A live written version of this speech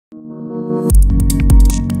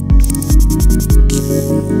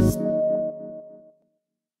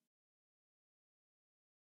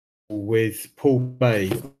with Paul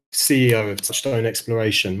Baay, CEO of Touchstone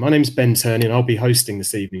Exploration. My name's Ben Turney and I'll be hosting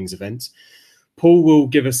this evening's event. Paul will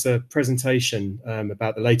give us a presentation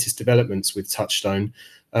about the latest developments with Touchstone,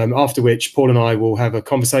 after which Paul and I will have a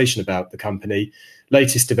conversation about the company,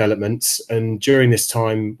 latest developments, and during this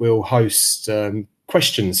time we'll host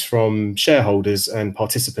questions from shareholders and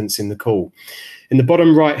participants in the call. In the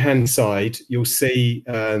bottom right-hand side, you'll see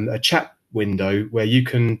a chat window where you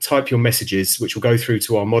can type your messages, which will go through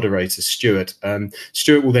to our moderator, Stuart.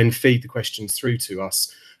 Stuart will then feed the questions through to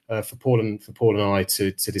us for Paul and I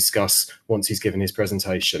to discuss once he's given his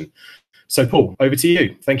presentation. So, Paul, over to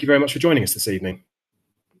you. Thank you very much for joining us this evening.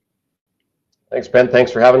 Thanks, Ben.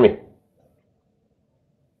 Thanks for having me.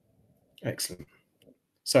 Excellent.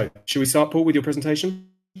 So, should we start, Paul, with your presentation?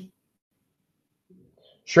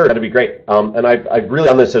 Sure, that'd be great. And I've really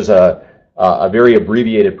done this as a very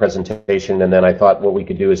abbreviated presentation, and then I thought what we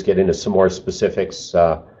could do is get into some more specifics,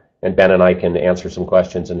 and Ben and I can answer some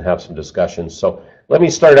questions and have some discussions. So let me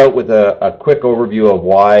start out with a quick overview of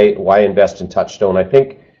why invest in Touchstone. I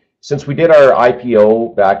think since we did our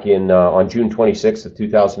IPO back in on June 26th of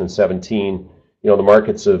 2017, the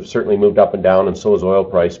markets have certainly moved up and down, and so has oil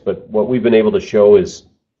price. But what we've been able to show is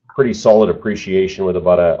pretty solid appreciation with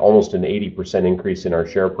about almost an 80% increase in our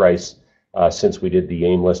share price since we did the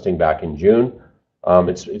AIM listing back in June.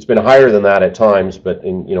 It's been higher than that at times, but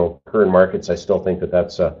in current markets, I still think that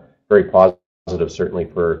that's very positive, certainly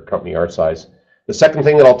for a company our size. The second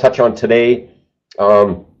thing that I'll touch on today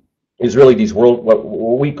is really these what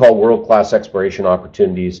we call world-class exploration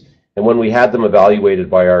opportunities. And when we had them evaluated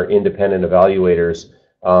by our independent evaluators,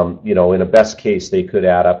 in a best case, they could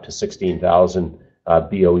add up to 16,000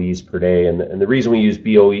 BOEs per day. And the reason we use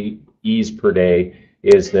BOEs per day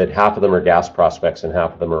is that half of them are gas prospects and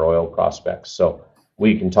half of them are oil prospects. So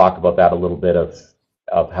we can talk about that a little bit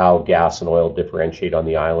of how gas and oil differentiate on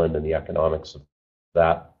the island and the economics of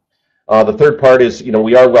that. The third part is,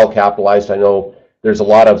 we are well capitalized. I know there's a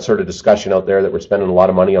lot of sort of discussion out there that we're spending a lot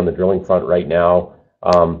of money on the drilling front right now.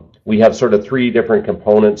 We have sort of three different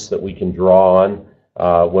components that we can draw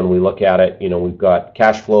on when we look at it. We've got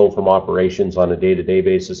cash flow from operations on a day-to-day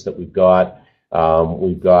basis that we've got.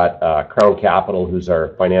 We've got Crown Capital, who's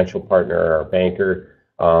our financial partner, our banker.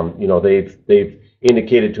 They've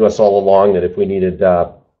indicated to us all along that if we needed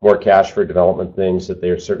more cash for development things, that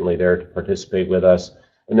they're certainly there to participate with us.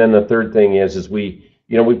 And then the third thing is we've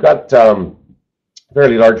got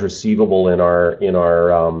fairly large receivable in our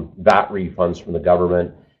VAT refunds from the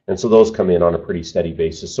government, and so those come in on a pretty steady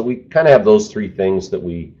basis. So we kind of have those three things that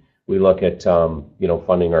we look at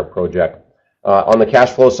funding our project. On the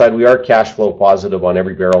cash flow side, we are cash flow positive on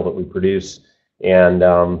every barrel that we produce, and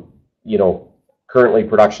currently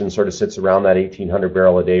production sort of sits around that 1,800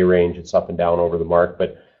 barrel a day range. It's up and down over the mark,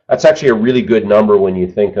 but that's actually a really good number when you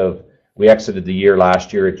think of we exited the year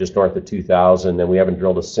last year at just north of 2,000, and we haven't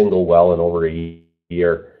drilled a single well in over a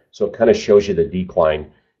year. So it kind of shows you the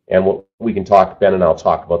decline. And what we can talk, Ben and I'll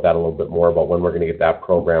talk about that a little bit more about when we're going to get that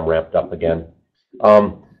program ramped up again.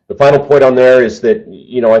 The final point on there is that,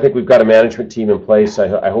 I think we've got a management team in place.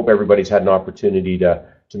 I hope everybody's had an opportunity to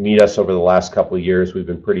meet us over the last couple of years. We've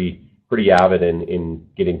been pretty avid in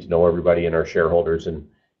getting to know everybody and our shareholders, and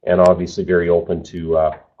obviously very open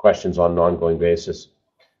to questions on an ongoing basis.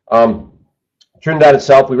 Trinidad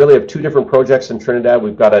itself, we really have two different projects in Trinidad.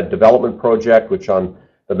 We've got a development project, which on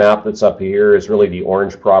the map that's up here is really the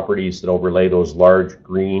orange properties that overlay those large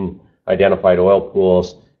green identified oil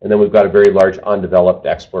pools. And then we've got a very large undeveloped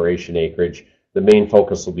exploration acreage. The main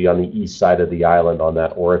focus will be on the east side of the island on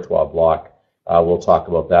that Ortoire Block. We'll talk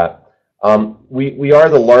about that. We are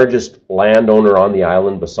the largest landowner on the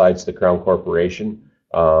island besides the Crown Corporation.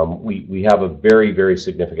 We have a very, very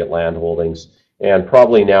significant land holdings, and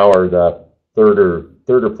probably now are the third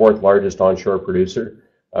or fourth largest onshore producer.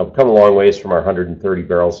 We've come a long ways from our 130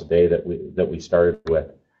 barrels a day that we started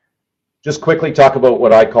with. Just quickly talk about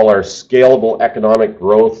what I call our scalable economic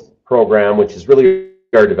growth program, which is really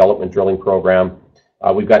our development drilling program.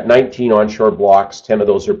 We've got 19 onshore blocks, 10 of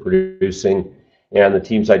those are producing, and the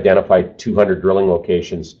team's identified 200 drilling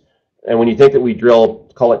locations. And when you think that we drill,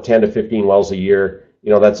 call it 10 to 15 wells a year,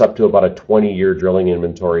 that's up to about a 20-year drilling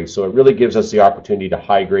inventory. So it really gives us the opportunity to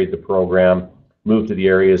high grade the program, move to the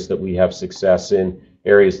areas that we have success in,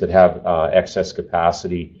 areas that have excess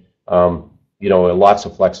capacity. Lots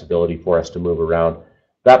of flexibility for us to move around.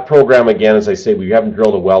 That program, again, as I say, we haven't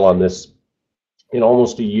drilled a well on this in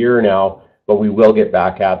almost a year now, but we will get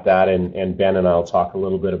back at that, and Ben and I will talk a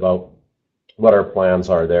little bit about what our plans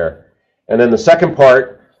are there. And then the second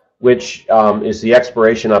part, which is the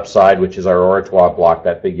exploration upside, which is our Ortoire Block,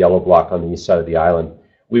 that big yellow block on the east side of the island.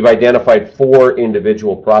 We've identified 4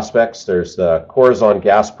 individual prospects. There's the Corosan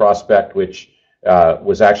gas prospect, which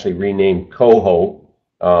was actually renamed Coho,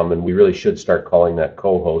 and we really should start calling that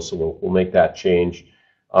Coho, so we'll make that change.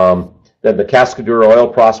 Then the Cascadura oil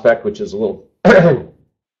prospect, which is a little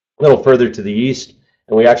little further to the east,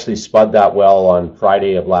 and we actually spud that well on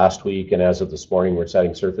Friday of last week, and as of this morning we're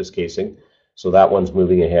setting surface casing, so that one's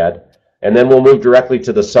moving ahead. And then we'll move directly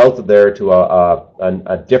to the south of there to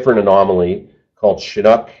a different anomaly called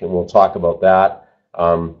Chinook, and we'll talk about that.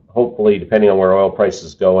 Hopefully, depending on where oil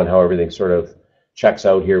prices go and how everything sort of checks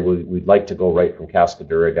out here, we'd like to go right from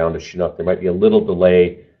Cascadura down to Chinook. There might be a little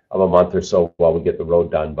delay of a month or so while we get the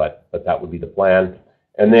road done, but that would be the plan.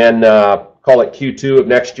 And then call it Q2 of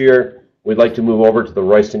next year, we'd like to move over to the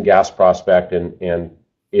Royston gas prospect, and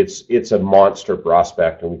it's a monster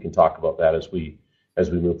prospect, and we can talk about that as we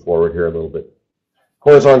move forward here a little bit.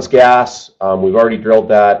 Corosan's gas, we've already drilled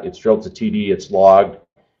that. It's drilled to TD, it's logged,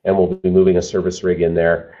 and we'll be moving a service rig in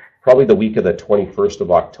there probably the week of the 21st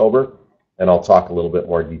of October, and I'll talk a little bit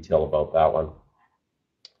more detail about that one.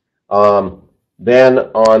 Then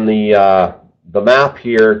on the map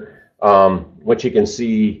here, what you can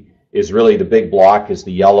see is really the big block is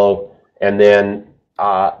the yellow, and then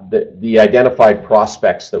the identified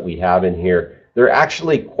prospects that we have in here, they're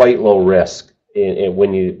actually quite low risk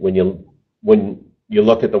when you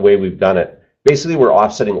look at the way we've done it. Basically, we're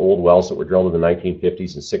offsetting old wells that were drilled in the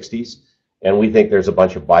 1950s and 60s, and we think there's a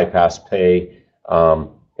bunch of bypass pay.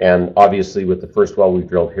 And obviously, with the first well we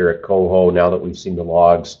drilled here at Coho, now that we've seen the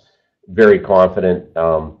logs, very confident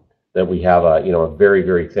that we have a very,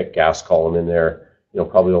 very thick gas column in there.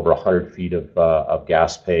 Probably over 100 feet of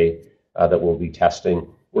gas pay that we'll be testing.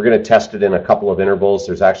 We're going to test it in a couple of intervals.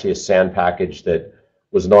 There's actually a sand package that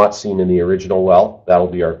was not seen in the original well. That'll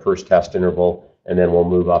be our first test interval. And then we'll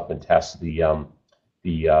move up and test the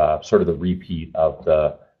sort of the repeat of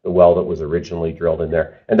the well that was originally drilled in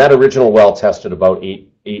there. And that original well tested about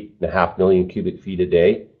 8.5 million cubic feet a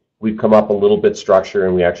day. We've come up a little bit structure,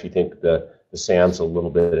 and we actually think the sand's a little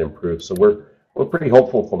bit improved. So we're pretty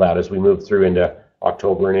hopeful for that as we move through into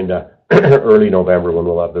October and into early November when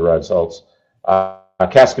we'll have the results.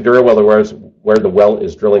 Cascadura, where the well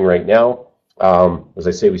is drilling right now. As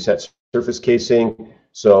I say, we set surface casing.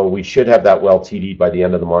 So we should have that well TD'd by the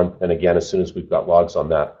end of the month. And again, as soon as we've got logs on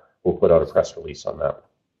that, we'll put out a press release on that.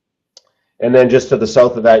 And then just to the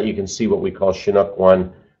south of that, you can see what we call Chinook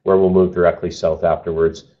 1, where we'll move directly south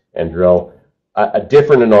afterwards and drill a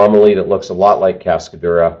different anomaly that looks a lot like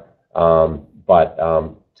Cascadura. But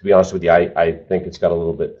to be honest with you, I think it's got a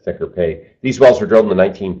little bit thicker pay. These wells were drilled in the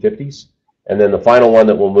 1950s. And then the final one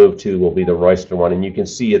that we'll move to will be the Royston one. And you can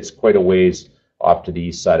see it's quite a ways off to the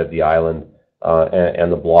east side of the island.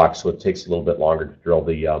 And the block, so it takes a little bit longer to drill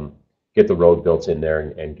get the road built in there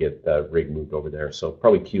and get the rig moved over there. So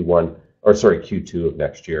probably Q2 of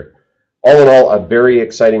next year. All in all, a very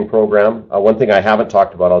exciting program. One thing I haven't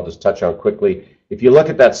talked about, I'll just touch on quickly. If you look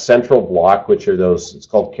at that central block, which are those, it's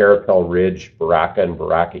called Carapel Ridge, Baraka, and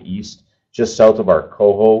Baraka East, just south of our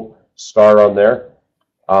Coho star on there.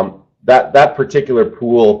 That particular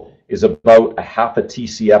pool is about a half a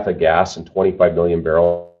TCF of gas and 25 million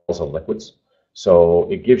barrels of liquids. So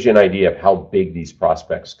it gives you an idea of how big these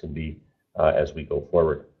prospects can be as we go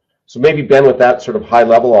forward. So maybe, Ben, with that sort of high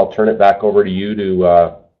level, I'll turn it back over to you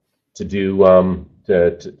to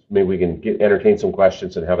maybe we can entertain some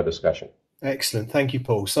questions and have a discussion. Excellent. Thank you,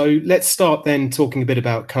 Paul. So let's start then talking a bit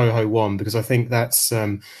about Coho 1, because I think that's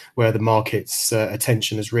where the market's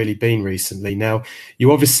attention has really been recently. Now,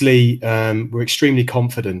 you obviously were extremely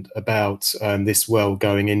confident about this well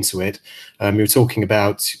going into it. You were talking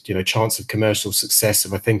about, chance of commercial success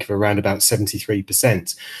of, I think, of around about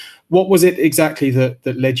 73%. What was it exactly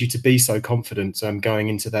that led you to be so confident going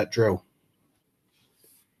into that drill?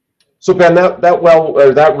 So, Ben, that well,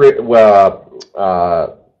 or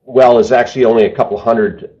well is actually only a couple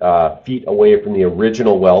hundred feet away from the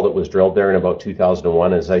original well that was drilled there in about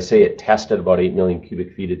 2001. As I say, it tested about 8 million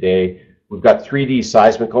cubic feet a day. We've got 3D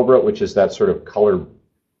seismic over it, which is that sort of colored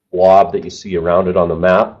blob that you see around it on the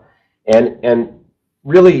map. And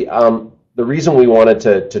really, the reason we wanted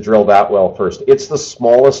to drill that well first, it's the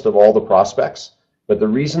smallest of all the prospects, but the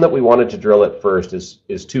reason that we wanted to drill it first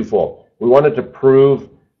is twofold. We wanted to prove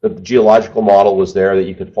that the geological model was there, that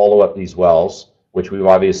you could follow up these wells, which we've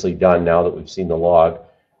obviously done now that we've seen the log.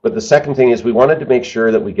 But the second thing is we wanted to make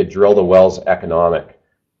sure that we could drill the wells economic.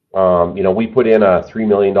 We put in a $3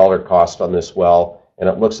 million cost on this well, and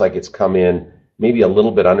it looks like it's come in maybe a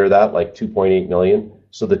little bit under that, like 2.8 million.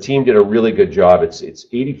 So the team did a really good job. It's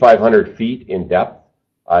 8,500 feet in depth.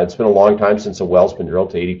 It's been a long time since a well's been drilled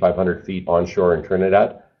to 8,500 feet onshore in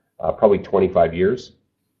Trinidad, probably 25 years.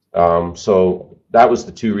 So that was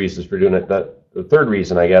the two reasons for doing it. The third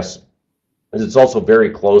reason, I guess, is it's also very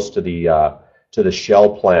close to the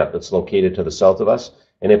Shell plant that's located to the south of us.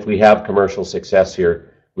 And if we have commercial success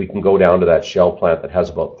here, we can go down to that Shell plant that has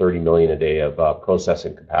about 30 million a day of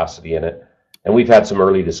processing capacity in it. And we've had some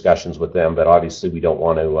early discussions with them, but obviously we don't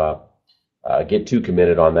want to get too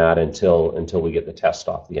committed on that until we get the test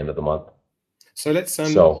off the end of the month. So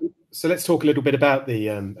let's talk a little bit about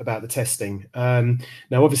the testing.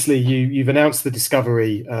 Now, obviously, you've announced the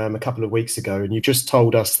discovery a couple of weeks ago, and you just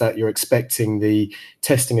told us that you're expecting the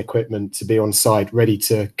testing equipment to be on site, ready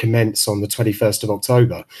to commence on the 21st of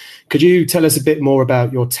October. Could you tell us a bit more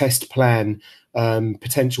about your test plan,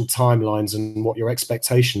 potential timelines, and what your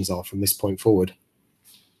expectations are from this point forward?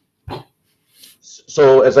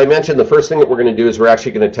 So, as I mentioned, the first thing that we're going to do is we're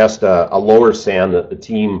actually going to test a lower sand that the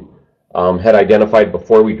team had identified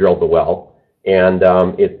before we drilled the well, and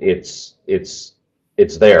it's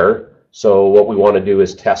there. So what we want to do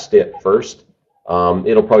is test it first.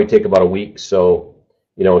 It'll probably take about a week, so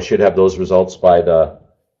should have those results by the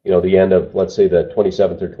end of, let's say, the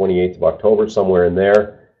 27th or 28th of October, somewhere in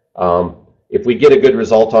there. If we get a good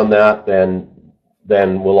result on that, then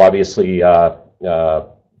we'll obviously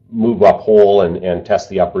move up hole and test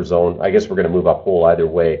the upper zone. I guess we're going to move up hole either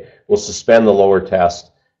way. We'll suspend the lower test,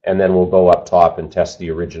 and then we'll go up top and test the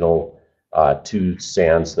original two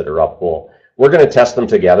sands that are up hole. We're going to test them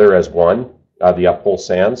together as one, the up hole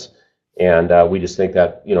sands, and we just think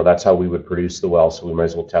that that's how we would produce the well, so we might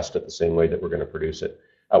as well test it the same way that we're going to produce it.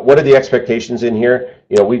 What are the expectations in here?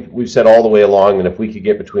 We've said all the way along that if we could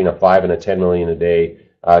get between a 5 and a 10 million a day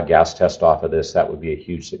gas test off of this, that would be a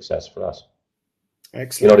huge success for us.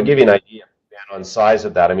 Excellent. To give you an idea on size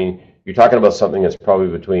of that, I mean, you're talking about something that's probably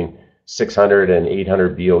between 600 and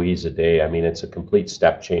 800 BOEs a day. I mean, it's a complete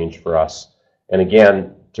step change for us. And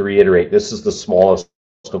again, to reiterate, this is the smallest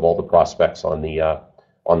of all the prospects on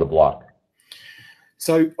the block.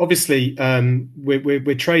 So obviously,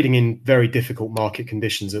 we're trading in very difficult market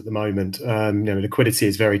conditions at the moment. Liquidity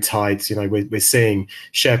is very tight. We're seeing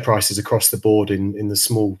share prices across the board in the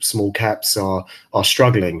small caps are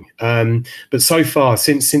struggling. But so far,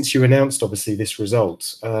 since you announced obviously this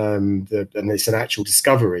result, and it's an actual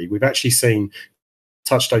discovery, we've actually seen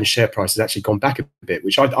Touchstone share price has actually gone back a bit,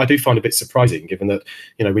 which I do find a bit surprising, given that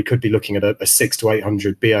we could be looking at a 600 to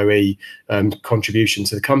 800 BOE contribution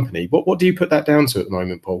to the company. What do you put that down to at the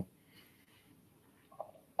moment, Paul?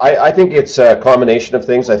 I think it's a combination of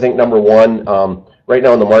things. I think number one, right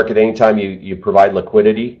now in the market, anytime you provide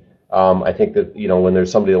liquidity, I think that when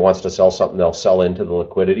there's somebody that wants to sell something, they'll sell into the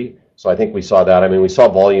liquidity. So I think we saw that. I mean, we saw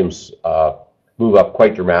volumes move up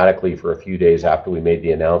quite dramatically for a few days after we made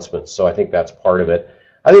the announcement. So I think that's part of it.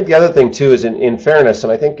 I think the other thing too is in fairness,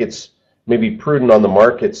 and I think it's maybe prudent on the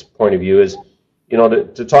market's point of view, is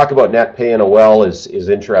to talk about net pay in a well is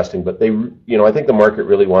interesting, but I think the market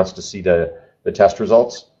really wants to see the test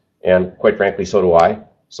results, and quite frankly, so do I.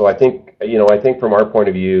 So I think from our point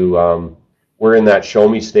of view, we're in that show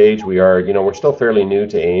me stage. We are we're still fairly new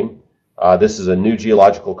to AIM. This is a new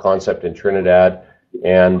geological concept in Trinidad,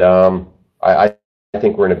 and I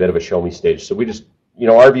think we're in a bit of a show me stage. So we just,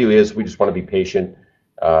 our view is we just want to be patient,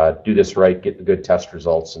 do this right, get the good test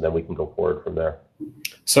results, and then we can go forward from there.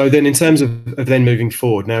 So then in terms of then moving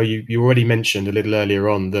forward, now you already mentioned a little earlier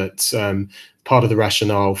on that part of the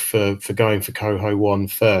rationale for going for Coho 1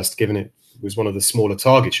 first, given it was one of the smaller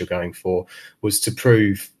targets you're going for, was to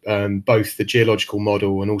prove both the geological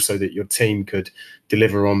model and also that your team could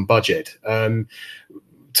deliver on budget.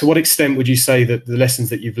 To what extent would you say that the lessons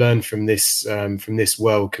that you've learned from this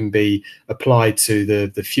well can be applied to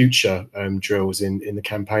the future drills in the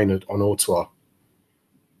campaign on Ortoire?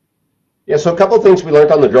 Yeah, so a couple of things we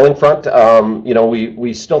learned on the drilling front.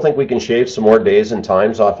 We still think we can shave some more days and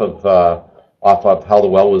times off of how the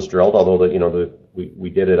well was drilled. Although we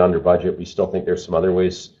did it under budget, we still think there's some other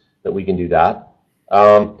ways that we can do that.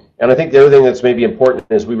 And I think the other thing that's maybe important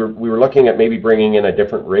is we were looking at maybe bringing in a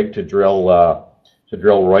different rig to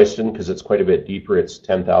drill Royston, because it's quite a bit deeper. It's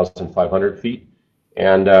 10,500 feet.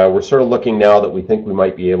 And we're sort of looking now that we think we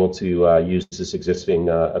might be able to use this existing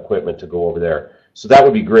equipment to go over there. So that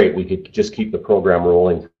would be great. We could just keep the program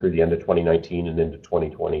rolling through the end of 2019 and into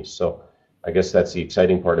 2020. So I guess that's the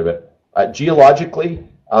exciting part of it. Geologically,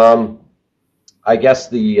 I guess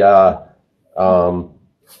the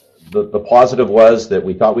positive was that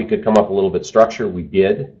we thought we could come up a little bit structured. We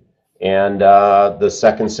did. And the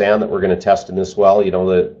second sand that we're going to test in this well,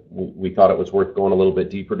 that we thought it was worth going a little bit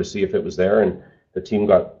deeper to see if it was there, and the team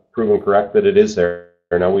got proven correct that it is there.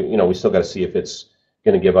 Now we still got to see if it's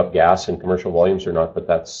going to give up gas in commercial volumes or not, but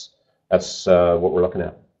that's what we're looking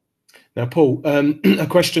at. Now, Paul, a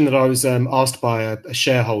question that I was asked by a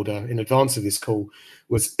shareholder in advance of this call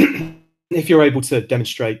was, if you're able to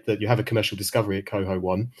demonstrate that you have a commercial discovery at Coho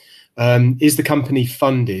 1, is the company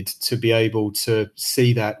funded to be able to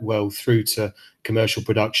see that well through to commercial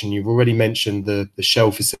production? You've already mentioned the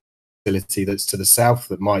Shell facility that's to the south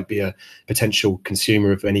that might be a potential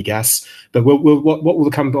consumer of any gas, but what will the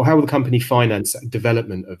company, how will the company finance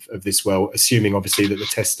development of this well, assuming obviously that the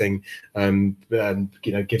testing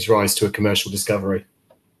gives rise to a commercial discovery?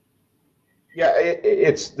 Yeah,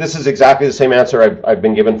 this is exactly the same answer I've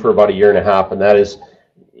been given for about a year and a half, and that is,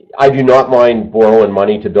 I do not mind borrowing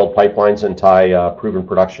money to build pipelines and tie proven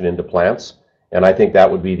production into plants, and I think that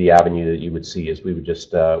would be the avenue that you would see, is we would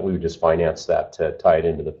just finance that to tie it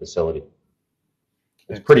into the facility.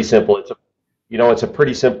 It's pretty simple. It's a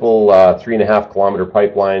pretty simple 3.5 kilometer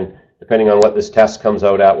pipeline. Depending on what this test comes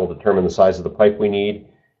out at, will determine the size of the pipe we need,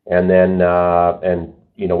 and then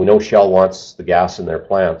we know Shell wants the gas in their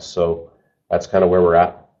plants, so that's kind of where we're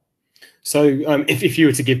at. So if you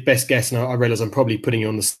were to give best guess, and I realize I'm probably putting you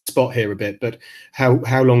on the spot here a bit, but how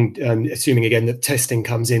long, assuming again that testing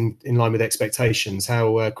comes in line with expectations,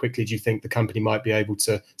 how quickly do you think the company might be able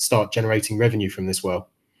to start generating revenue from this well?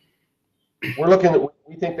 We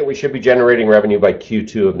think that we should be generating revenue by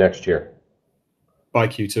Q2 of next year. By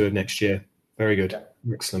Q2 of next year. Very good. Yeah.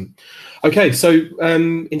 Excellent. Okay, so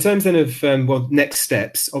in terms then of next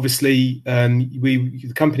steps, obviously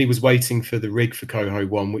the company was waiting for the rig for Coho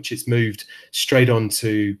 1, which it's moved straight on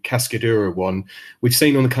to Cascadura 1. We've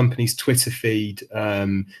seen on the company's Twitter feed,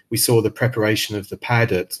 we saw the preparation of the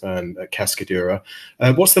pad at Cascadura.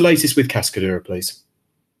 What's the latest with Cascadura, please?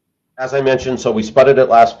 As I mentioned, so we spudded it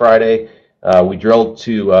last Friday. We drilled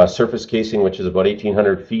to surface casing, which is about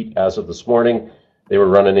 1,800 feet as of this morning. They were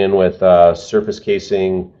running in with surface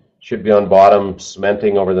casing, should be on bottom,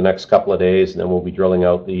 cementing over the next couple of days, and then we'll be drilling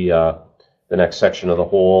out the next section of the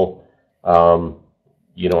hole, I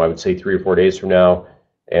would say 3 or 4 days from now,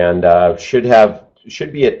 and should be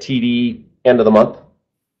at TD end of the month.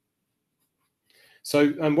 So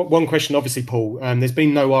one question, obviously, Paul, there's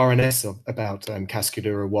been no RNS about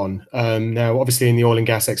Cascadura 1. Now, obviously, in the oil and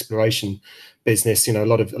gas exploration business, a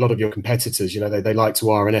lot of your competitors, they like to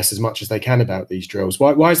RNS as much as they can about these drills.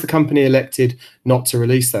 Why has the company elected not to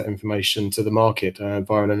release that information to the market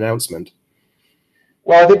via an announcement?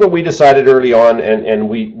 Well, I think what we decided early on, and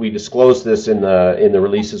we disclosed this in the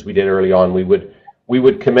releases we did early on, we would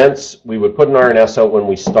put an RNS out when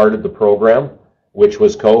we started the program, which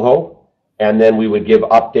was Coho. And then we would give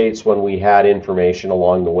updates when we had information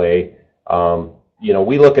along the way.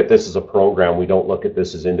 We look at this as a program. We don't look at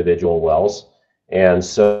this as individual wells. And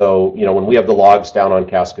so, when we have the logs down on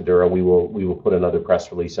Cascadura, we will put another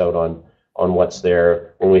press release out on what's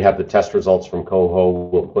there. When we have the test results from Coho,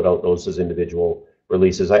 we'll put out those as individual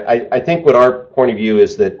releases. I think what our point of view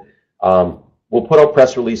is that we'll put out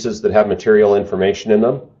press releases that have material information in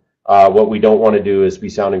them. What we don't want to do is be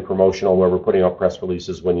sounding promotional where we're putting out press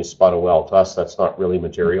releases when you spot a well. To us, that's not really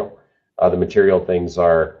material. The material things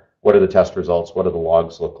are, what are the test results? What do the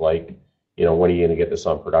logs look like? When are you going to get this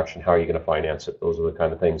on production? How are you going to finance it? Those are the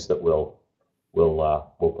kind of things that we'll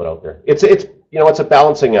put out there. It's a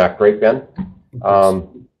balancing act, right, Ben?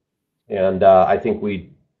 And I think we're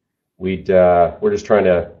just trying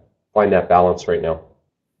to find that balance right now.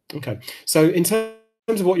 Okay, so in terms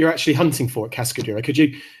of what you're actually hunting for at Cascadura, could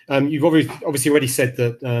you? You've obviously already said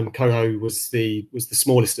that Coho was the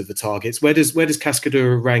smallest of the targets. Where does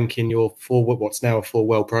Cascadura rank in your what's now a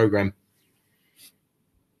 4-well program?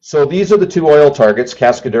 So these are the 2 oil targets,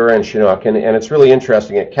 Cascadura and Chinook, and it's really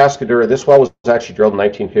interesting. At Cascadura, this well was actually drilled in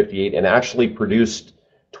 1958 and actually produced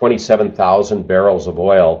 27,000 barrels of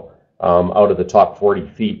oil out of the top 40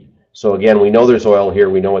 feet. So again, we know there's oil here.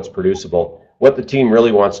 We know it's producible. What the team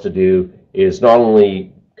really wants to do is not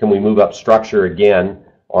only can we move up structure again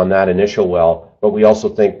on that initial well, but we also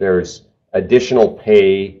think there's additional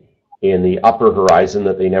pay in the upper horizon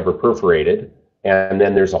that they never perforated, and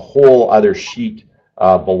then there's a whole other sheet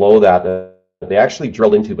below that they actually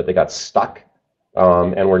drilled into, but they got stuck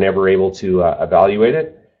and were never able to evaluate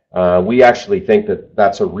it. We actually think that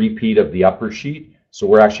that's a repeat of the upper sheet, so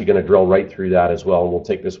we're actually going to drill right through that as well, and we'll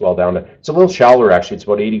take this well down to, it's a little shallower actually, it's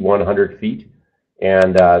about 8,100 feet.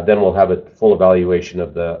 And then we'll have a full evaluation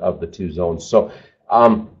of the 2 zones. So,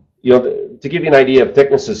 to give you an idea of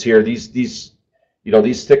thicknesses here, these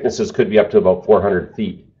thicknesses could be up to about 400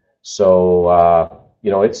 feet. So,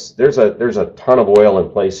 there's a ton of oil in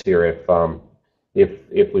place here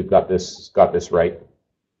if we've got this right.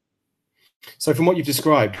 So, from what you've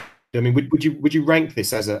described, I mean, would you rank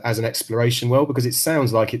this as an exploration well? Because it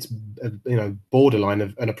sounds like it's borderline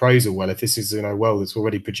of an appraisal well if this is a well that's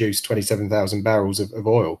already produced 27,000 barrels of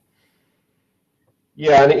oil.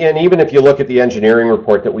 Yeah, and even if you look at the engineering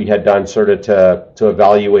report that we had done sort of to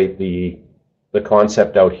evaluate the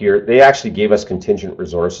concept out here, they actually gave us contingent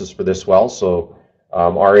resources for this well. So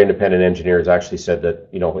our independent engineers actually said that,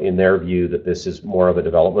 in their view, that this is more of a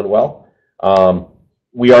development well.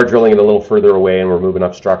 We are drilling it a little further away, and we're moving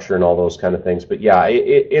up structure and all those kind of things. But yeah,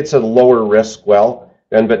 it's a lower risk well.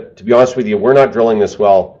 But to be honest with you, we're not drilling this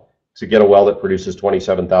well to get a well that produces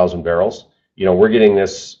 27,000 barrels. We're getting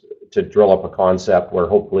this to drill up a concept where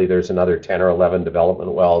hopefully there's another 10 or 11 development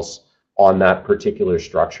wells on that particular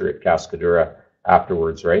structure at Cascadura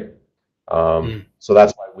afterwards, right? So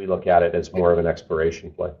that's why we look at it as more of an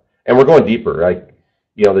exploration play. And we're going deeper, right?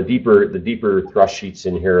 The deeper thrust sheets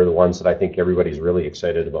in here are the ones that I think everybody's really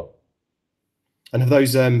excited about. And have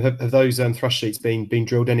those thrust sheets been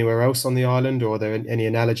drilled anywhere else on the island, or are there any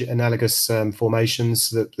analogous formations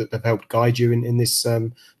that have helped guide you in this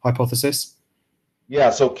hypothesis? Yeah,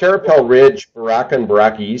 so Carapel Ridge, Baraka and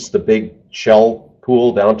Baraka East, the big shell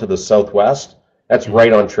pool down to the southwest, that's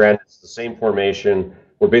right on trend. It's the same formation.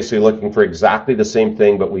 We're basically looking for exactly the same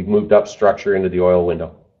thing, but we've moved up structure into the oil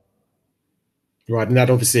window. Right, and that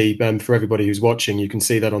obviously, for everybody who's watching, you can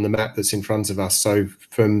see that on the map that's in front of us. So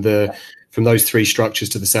from those three structures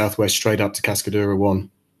to the southwest, straight up to Cascadura 1.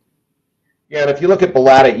 Yeah, and if you look at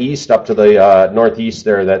Balata East up to the northeast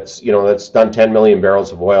there, that's done 10 million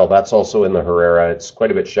barrels of oil. That's also in the Herrera. It's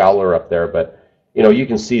quite a bit shallower up there, but you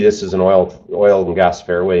can see this is an oil and gas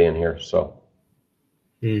fairway in here. So.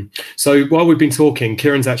 So while we've been talking,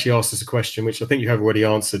 Kieran's actually asked us a question, which I think you have already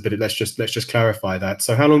answered, but let's just clarify that.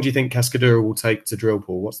 So how long do you think Cascadura will take to drill,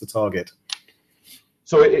 Paul? What's the target?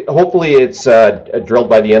 So hopefully it's drilled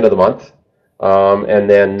by the end of the month. And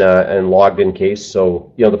then logged in case.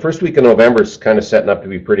 So the first week of November is kind of setting up to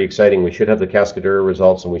be pretty exciting. We should have the Cascadura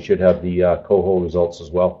results, and we should have the Coho results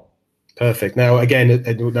as well. Perfect. Now, again,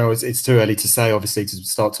 it's too early to say, obviously, to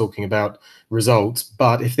start talking about results.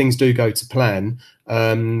 But if things do go to plan,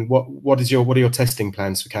 what are your testing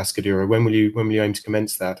plans for Cascadura? When will you aim to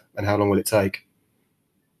commence that, and how long will it take?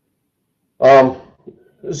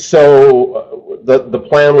 So the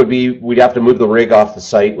plan would be we'd have to move the rig off the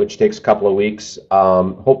site, which takes a couple of weeks.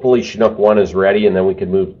 Hopefully Chinook 1 is ready, and then we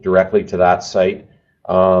can move directly to that site.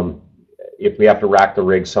 If we have to rack the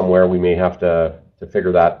rig somewhere, we may have to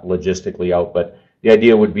figure that logistically out. But the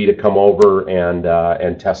idea would be to come over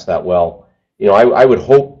and test that well. I would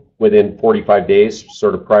hope within 45 days,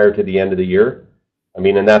 sort of prior to the end of the year. I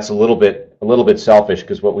mean, and that's a little bit selfish,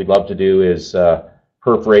 because what we'd love to do is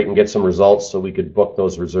perforate and get some results so we could book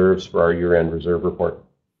those reserves for our year-end reserve report.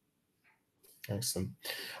 Awesome.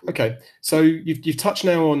 Okay, so you've touched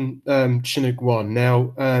now on Chinook 1.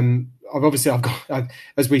 Now,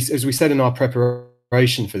 as we said in our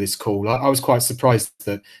preparation for this call, I was quite surprised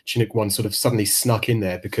that Chinook 1 sort of suddenly snuck in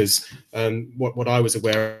there, because what I was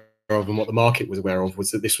aware of and what the market was aware of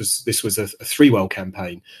was that this was a 3-well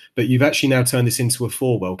campaign, but you've actually now turned this into a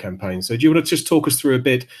 4-well campaign. So do you want to just talk us through a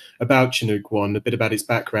bit about Chinook 1, a bit about its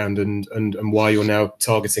background, and why you're now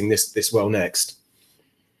targeting this well next?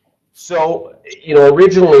 So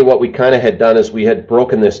originally what we kind of had done is we had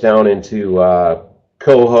broken this down into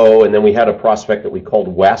Coho, and then we had a prospect that we called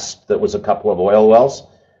West that was a couple of oil wells,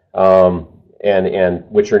 and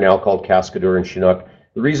which are now called Cascadura and Chinook.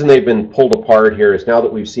 The reason they've been pulled apart here is now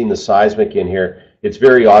that we've seen the seismic in here, it's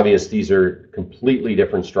very obvious these are completely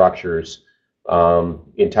different structures,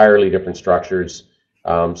 entirely different structures.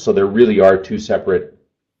 So there really are two separate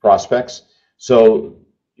prospects. So,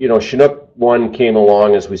 Chinook 1 came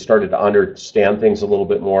along as we started to understand things a little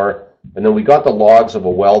bit more. And then we got the logs of a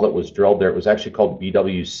well that was drilled there. It was actually called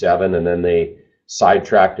BW7, and then they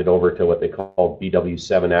sidetracked it over to what they called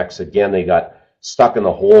BW7X. Again, they got stuck in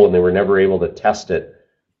the hole and they were never able to test it.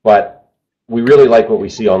 But we really like what we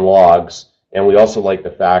see on logs, and we also like the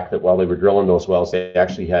fact that while they were drilling those wells, they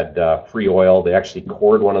actually had free oil. They actually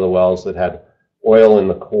cored one of the wells that had oil in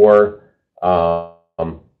the core.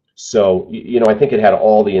 So, I think it had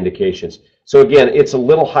all the indications. So again, it's a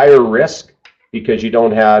little higher risk because you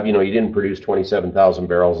don't have, you didn't produce 27,000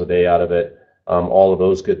 barrels a day out of it, all of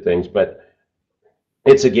those good things. But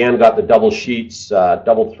it's, again, got the double sheets,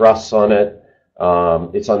 double thrusts on it.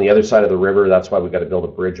 It's on the other side of the river. That's why we've got to build a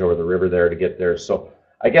bridge over the river there to get there. So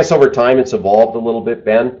I guess over time it's evolved a little bit,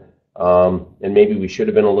 Ben, and maybe we should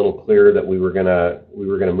have been a little clearer that we were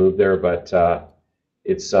gonna move there. But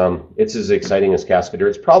it's as exciting as Cascadura.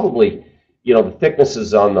 It's probably, the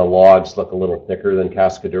thicknesses on the logs look a little thicker than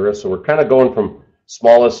Cascadura. So we're kind of going from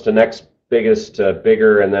smallest to next biggest to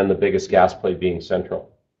bigger, and then the biggest gas play being central.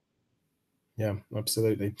 Yeah,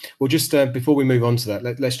 absolutely. Well, just before we move on to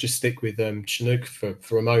that, let's just stick with Chinook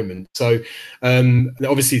for a moment. So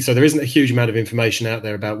obviously, so there isn't a huge amount of information out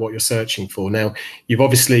there about what you're searching for. Now, you've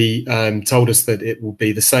obviously told us that it will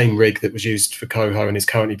be the same rig that was used for Coho and is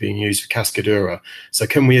currently being used for Cascadura. So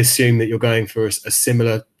can we assume that you're going for a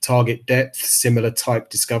similar target depth, similar type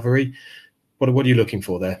discovery? What are you looking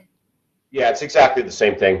for there? Yeah, it's exactly the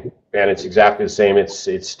same thing, and it's exactly the same.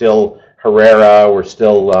 It's still Herrera. We're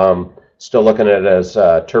still looking at it as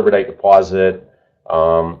a turbidite deposit.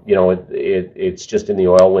 You know, it's just in the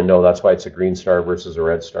oil window. That's why it's a green star versus a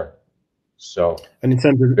red star. So, and in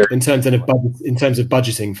terms of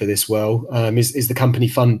budgeting for this well, is the company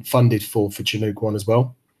funded for Chinook 1 as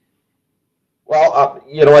well? Well,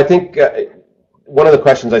 you know, I think one of the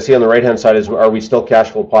questions I see on the right hand side is, are we still cash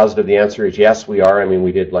flow positive? The answer is yes, we are. I mean,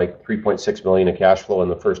 we did like 3.6 million in cash flow in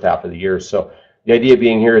the first half of the year. So the idea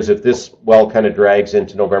being here is if this well kind of drags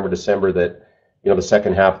into November, December, that, you know, the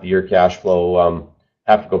second half of the year cash flow,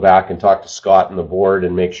 have to go back and talk to Scott and the board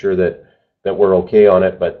and make sure that we're okay on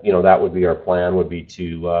it. But, you know, that would be our plan, would be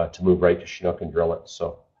to move right to Chinook and drill it.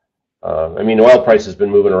 So, I mean, oil price has been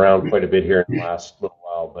moving around quite a bit here in the last little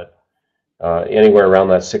while, but anywhere around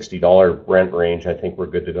that $60 Brent range, I think we're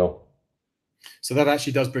good to go. So that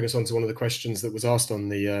actually does bring us on to one of the questions that was asked on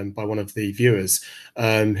the by one of the viewers,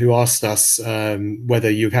 who asked us whether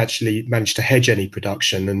you've actually managed to hedge any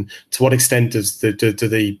production, and to what extent does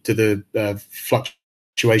the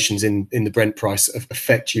fluctuations in the Brent price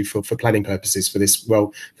affect you for planning purposes for this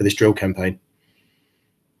drill campaign?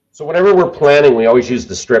 So whenever we're planning, we always use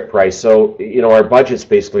the strip price. So, you know, our budgets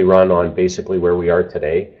basically run on basically where we are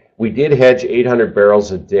today. We did hedge 800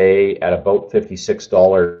 barrels a day at about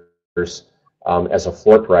 $56 as a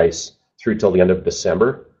floor price through till the end of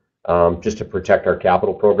December, just to protect our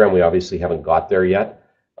capital program. We obviously haven't got there yet.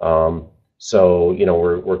 So, you know,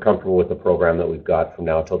 we're comfortable with the program that we've got from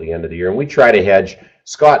now till the end of the year. And we try to hedge.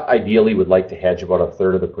 Scott ideally would like to hedge about a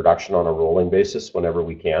third of the production on a rolling basis whenever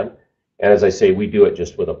we can. And as I say, we do it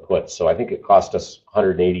just with a put. So I think it cost us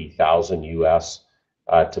 $180,000 US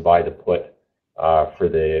to buy the put for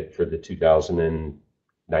the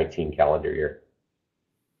 2019 calendar year.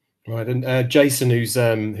 Right, and Jason, who's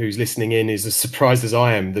listening in, is as surprised as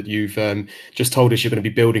I am that you've just told us you're going to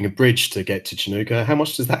be building a bridge to get to Chinook. How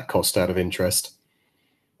much does that cost, out of interest?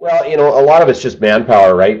 Well, you know, a lot of it's just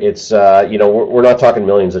manpower, right? It's you know, we're not talking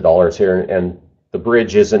millions of dollars here, and the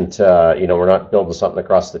bridge isn't you know, we're not building something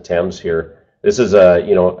across the Thames here. This is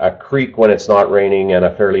a creek when it's not raining, and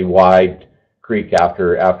a fairly wide creek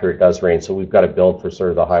after it does rain. So we've got to build for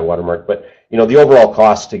sort of the high water mark. But, you know, the overall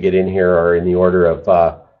costs to get in here are in the order of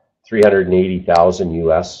 $380,000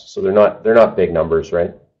 US. So they're not big numbers,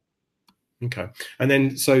 right? Okay. And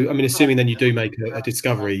then, so, I mean, assuming then you do make a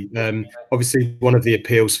discovery, obviously one of the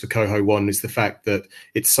appeals for Coho 1 is the fact that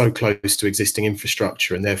it's so close to existing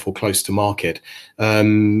infrastructure and therefore close to market.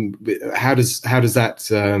 How does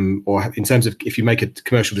that, or in terms of if you make a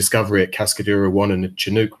commercial discovery at Cascadura 1 and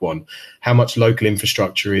Chinook 1, how much local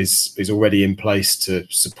infrastructure is already in place to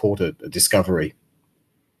support a discovery?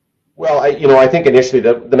 Well, I think initially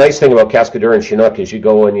the nice thing about Cascadura and Chinook is you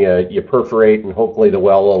go and you perforate, and hopefully the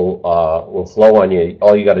well will flow on you.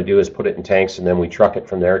 All you got to do is put it in tanks, and then we truck it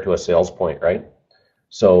from there to a sales point, right?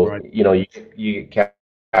 So, right. You know, you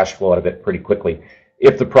cash flow out of it pretty quickly.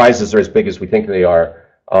 If the prizes are as big as we think they are,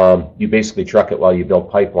 you basically truck it while you build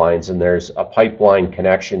pipelines, and there's a pipeline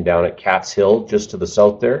connection down at Cat's Hill just to the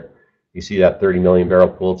south there. You see that 30 million barrel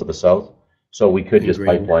pool to the south? So we could just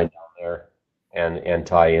pipeline down there and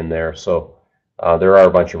tie in there. So there are a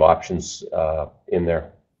bunch of options in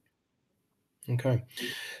there. Okay,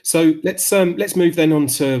 so let's move then on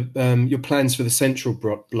to your plans for the central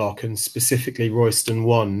block, and specifically Royston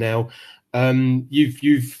 1. Now,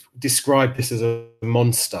 you've described this as a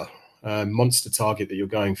monster target that you're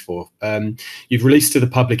going for. You've released to the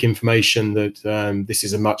public information that this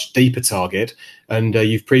is a much deeper target, and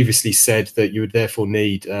you've previously said that you would therefore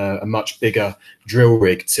need a much bigger drill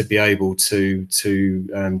rig to be able to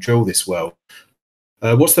drill this well.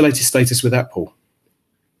 What's the latest status with that, Paul?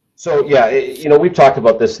 So yeah, you know, we've talked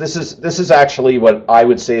about this. This is actually what I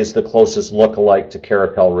would say is the closest look-alike to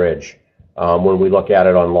Carapel Ridge. When we look at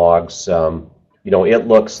it on logs, you know, it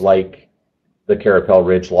looks like the Carapel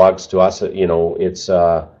Ridge logs to us. You know, it's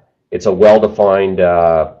a well-defined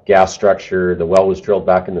gas structure. The well was drilled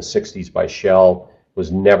back in the 60s by Shell,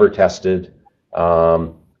 was never tested.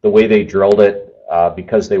 The way they drilled it,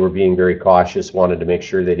 because they were being very cautious, wanted to make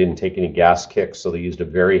sure they didn't take any gas kicks, so they used a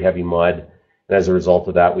very heavy mud. And as a result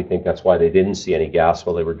of that, we think that's why they didn't see any gas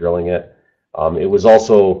while they were drilling it. It was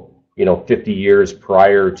also, you know, 50 years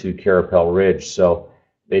prior to Carapel Ridge. So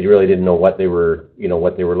they really didn't know what they were,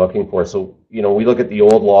 what they were looking for. So, we look at the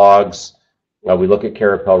old logs, we look at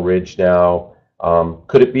Carapel Ridge now.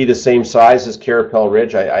 Could it be the same size as Carapel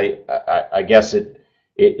Ridge? I guess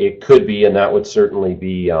it could be, and that would certainly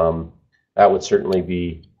be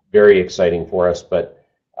very exciting for us. But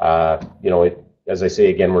as I say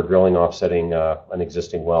again, we're drilling offsetting an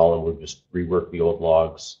existing well, and we'll just rework the old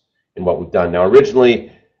logs in what we've done. Now,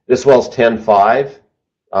 originally, this well's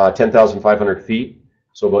 10,500 feet,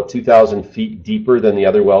 so about 2,000 feet deeper than the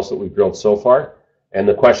other wells that we've drilled so far. And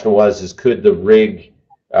the question was, could the rig,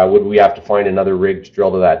 would we have to find another rig to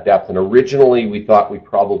drill to that depth? And originally, we thought we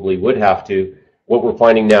probably would have to. What we're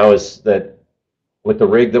finding now is that with the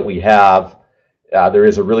rig that we have, there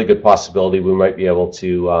is a really good possibility we might be able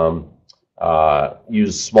to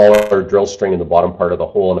use smaller drill string in the bottom part of the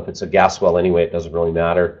hole. And if it's a gas well anyway, it doesn't really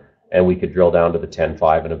matter. And we could drill down to the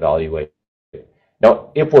 10.5 and evaluate.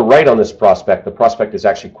 Now, if we're right on this prospect, the prospect is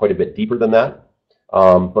actually quite a bit deeper than that.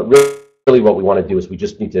 But really what we want to do is we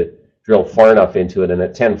just need to drill far enough into it. And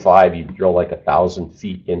at 10.5, you drill like 1,000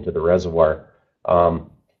 feet into the reservoir.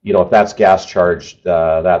 If that's gas charged,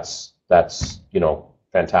 that's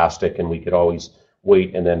fantastic. And we could always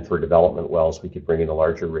wait. And then for development wells, we could bring in a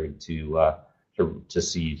larger rig to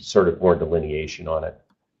see sort of more delineation on it.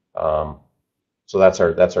 So that's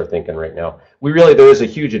our thinking right now. There is a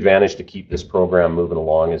huge advantage to keep this program moving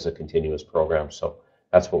along as a continuous program. So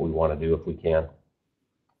that's what we want to do if we can.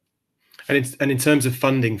 And in terms of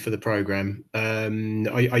funding for the program,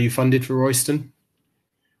 are you funded for Royston?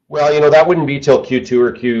 Well, that wouldn't be till Q2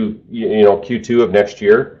 or Q2 of next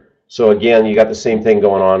year. So again, you got the same thing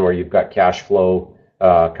going on where you've got cash flow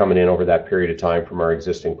coming in over that period of time from our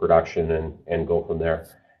existing production and go from there.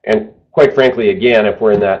 And quite frankly, again, if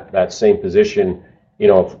we're in that same position,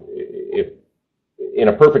 if in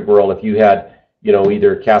a perfect world, if you had,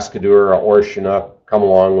 either Cascadura or Chinook come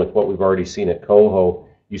along with what we've already seen at Coho,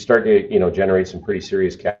 you start to, generate some pretty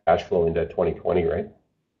serious cash flow into 2020, right?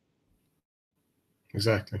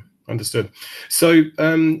 Exactly. Understood. So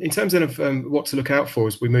in terms of what to look out for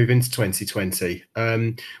as we move into 2020,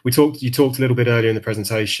 you talked a little bit earlier in the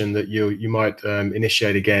presentation that you might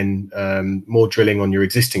initiate again more drilling on your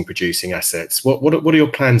existing producing assets. What are your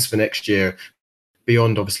plans for next year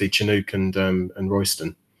beyond obviously Chinook and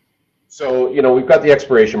Royston? So we've got the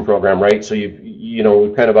exploration program, right? So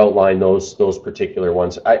we've kind of outlined those particular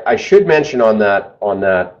ones. I should mention on that.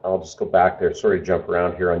 I'll just go back there. Sorry to jump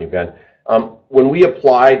around here on you, Ben. When we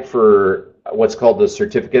applied for what's called the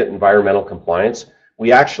Certificate of Environmental Compliance,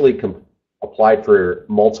 we actually applied for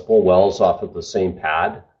multiple wells off of the same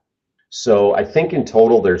pad. So I think in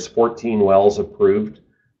total there's 14 wells approved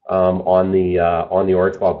on the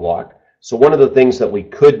Ortoire Block. So one of the things that we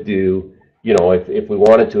could do, if we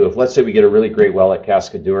wanted to, if let's say we get a really great well at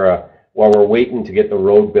Cascadura, while we're waiting to get the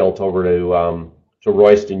road built over to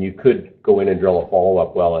Royston, you could go in and drill a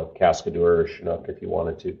follow-up well at Cascadura or Chinook if you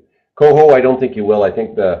wanted to. Coho, I don't think you will. I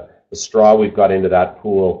think the straw we've got into that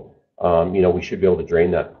pool, we should be able to drain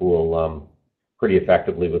that pool pretty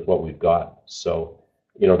effectively with what we've got. So,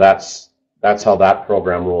 that's how that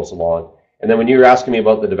program rolls along. And then when you were asking me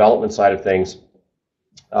about the development side of things,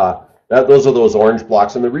 those are those orange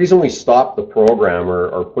blocks. And the reason we stopped the program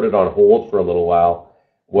or put it on hold for a little while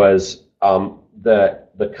was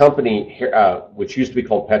the company, which used to be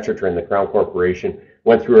called Petrotrin, the Crown Corporation,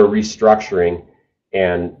 went through a restructuring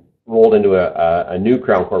and rolled into a new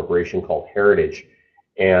Crown Corporation called Heritage.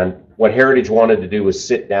 And what Heritage wanted to do was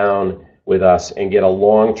sit down with us and get a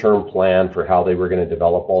long-term plan for how they were going to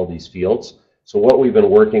develop all these fields. So what we've been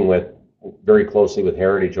working with very closely with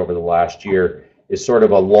Heritage over the last year is sort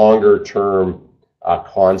of a longer-term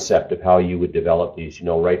concept of how you would develop these,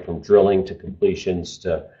 right from drilling to completions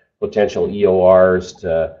to potential EORs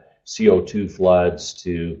to CO2 floods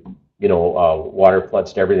to, water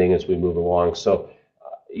floods to everything as we move along. So,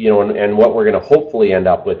 and what we're going to hopefully end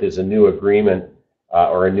up with is a new agreement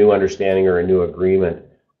or a new understanding or a new agreement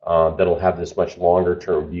that'll have this much longer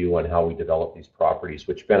term view on how we develop these properties,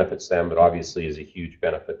 which benefits them, but obviously is a huge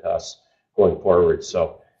benefit to us going forward.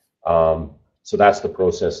 So, so that's the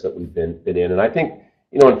process that we've been in. And I think,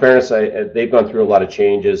 in fairness, they've gone through a lot of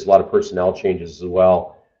changes, a lot of personnel changes as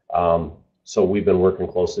well. So we've been working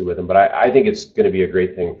closely with them, but I think it's going to be a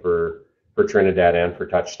great thing for Trinidad and for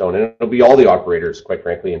Touchstone, and it'll be all the operators, quite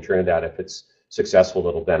frankly, in Trinidad. If it's successful,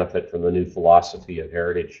 it'll benefit from the new philosophy of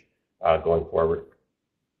Heritage going forward.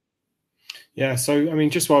 Yeah, so I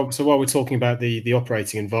mean, while we're talking about the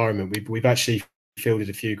operating environment, we've actually fielded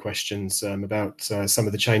a few questions about some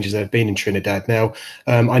of the changes that have been in Trinidad. Now,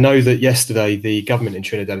 I know that yesterday the government in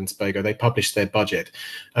Trinidad and Tobago, they published their budget.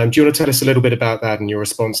 Do you want to tell us a little bit about that and your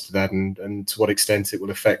response to that, and to what extent it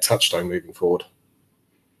will affect Touchstone moving forward?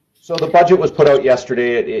 So the budget was put out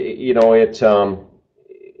yesterday.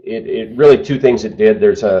 It really, two things it did.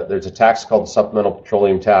 There's a tax called the supplemental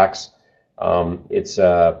petroleum tax. It's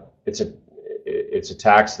a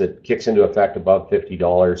tax that kicks into effect above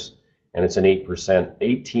 $50, and it's an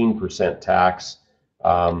 18% tax.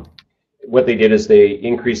 What they did is they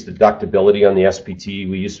increased deductibility on the SPT.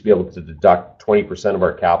 We used to be able to deduct 20% of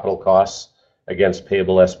our capital costs against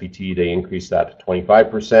payable SPT. They increased that to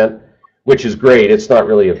 25%, which is great. It's not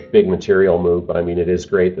really a big material move, but I mean, it is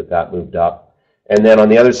great that that moved up. And then on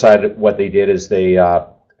the other side, what they did is they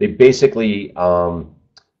basically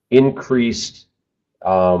increased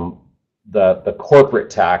the corporate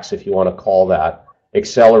tax, if you want to call that,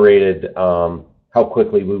 accelerated how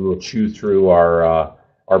quickly we will chew through our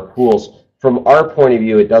pools. From our point of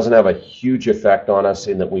view, it doesn't have a huge effect on us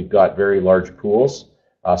in that we've got very large pools.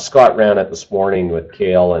 Scott ran it this morning with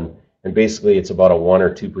Kale, and basically it's about a 1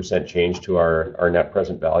 or 2% change to our net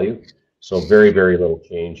present value. So very, very little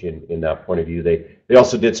change in that point of view. They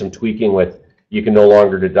also did some tweaking with, you can no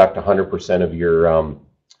longer deduct 100% of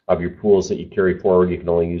your pools that you carry forward. You can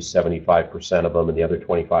only use 75% of them, and the other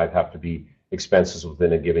 25 have to be expenses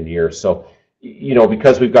within a given year. So, you know,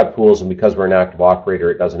 because we've got pools and because we're an active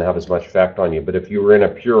operator, it doesn't have as much effect on you. But if you were in a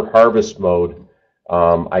pure harvest mode,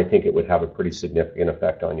 I think it would have a pretty significant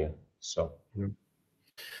effect on you. So. Yeah.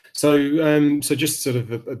 So just sort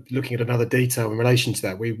of looking at another detail in relation to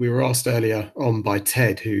that, we were asked earlier on by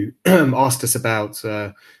Ted, who asked us about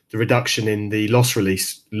the reduction in the loss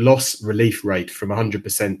relief rate from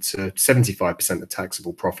 100% to 75% of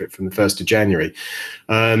taxable profit from the 1st of January.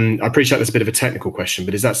 I appreciate that's a bit of a technical question,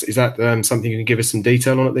 but is that something you can give us some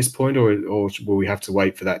detail on at this point, or will we have to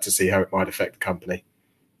wait for that to see how it might affect the company?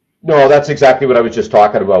 No, that's exactly what I was just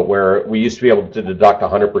talking about, where we used to be able to deduct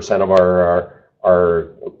 100% of our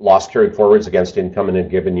loss carried forwards against income in a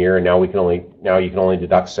given year, and now you can only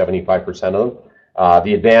deduct 75% of them.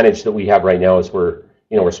 The advantage that we have right now is we're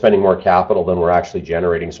spending more capital than we're actually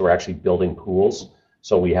generating, so we're actually building pools,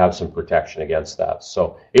 so we have some protection against that.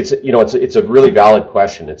 So it's a really valid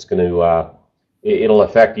question. It'll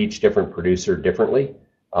affect each different producer differently,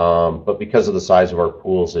 but because of the size of our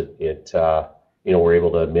pools, we're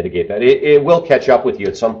able to mitigate that. It will catch up with you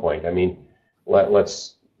at some point. I mean,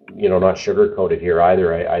 let's not sugarcoat it here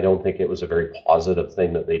either. I don't think it was a very positive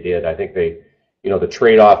thing that they did. I think the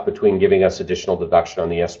trade-off between giving us additional deduction on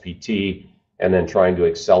the SPT and then trying to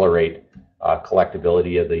accelerate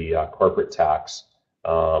collectability of the corporate tax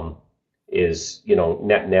is,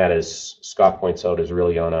 net, as Scott points out, is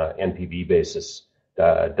really on a NPV basis.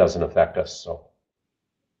 Doesn't affect us.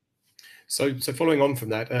 So following on from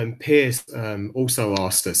that, Pierce also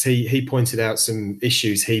asked us, he pointed out some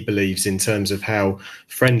issues he believes in terms of how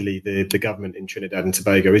friendly the government in Trinidad and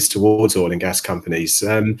Tobago is towards oil and gas companies.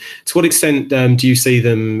 To what extent do you see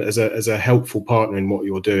them as a helpful partner in what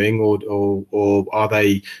you're doing, or are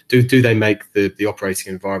they do they make the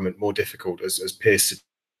operating environment more difficult, as Pierce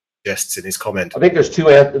suggests in his comment? I think there's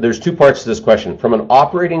two parts to this question. From an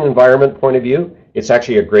operating environment point of view, it's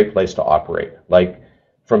actually a great place to operate. Like,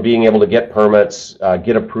 from being able to get permits,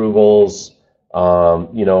 get approvals,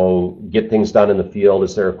 get things done in the field.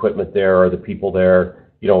 Is there equipment there? Are the people there?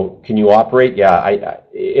 Can you operate? Yeah,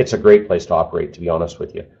 it's a great place to operate, to be honest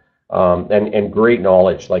with you. And great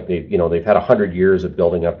knowledge. Like they've had 100 years of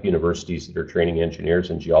building up universities that are training engineers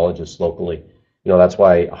and geologists locally. That's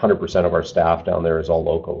why 100% of our staff down there is all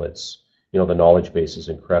local. It's, the knowledge base is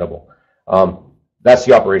incredible. That's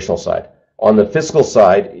the operational side. On the fiscal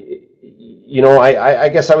side, I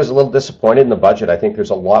guess I was a little disappointed in the budget. I think there's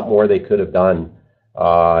a lot more they could have done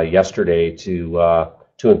yesterday to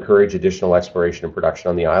encourage additional exploration and production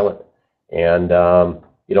on the island. And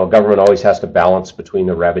government always has to balance between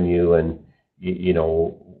the revenue and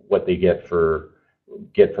what they get from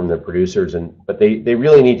their producers. But they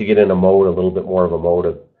really need to get in a little bit more of a mode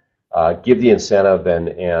of give the incentive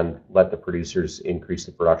and let the producers increase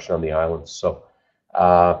the production on the island. So.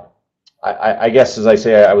 I guess, as I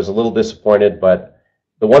say, I was a little disappointed, but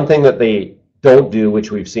the one thing that they don't do,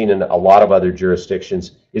 which we've seen in a lot of other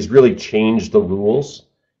jurisdictions, is really change the rules.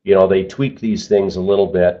 They tweak these things a little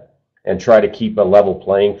bit and try to keep a level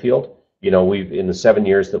playing field. In the 7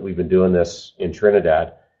 years that we've been doing this in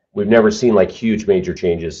Trinidad, we've never seen like huge major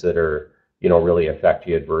changes that are, really affect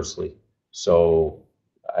you adversely. So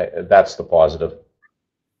that's the positive.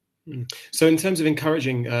 So in terms of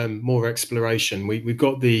encouraging more exploration, we've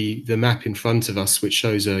got the map in front of us, which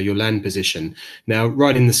shows your land position. Now,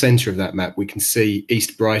 right in the centre of that map, we can see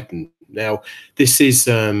East Brighton. Now, this is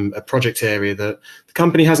a project area that the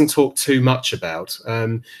company hasn't talked too much about. Do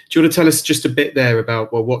you want to tell us just a bit there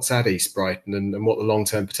about, well, what's at East Brighton and what the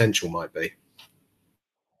long-term potential might be?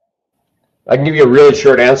 I can give you a really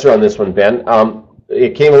short answer on this one, Ben.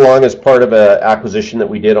 It came along as part of an acquisition that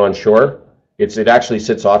we did onshore. It actually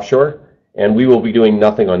sits offshore, and we will be doing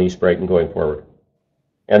nothing on East Brighton going forward.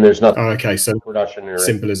 And there's nothing. Oh, okay, so production or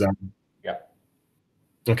simple as that. Yeah.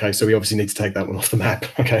 Okay, so we obviously need to take that one off the map.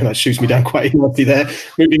 Okay, that shoots me down quite easily there.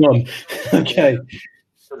 Moving on. Okay.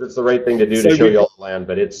 Because it's the right thing to do to show you all the land,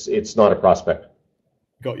 but it's not a prospect.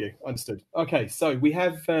 Got you. Understood. Okay, so we've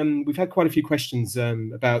had quite a few questions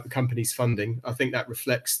about the company's funding. I think that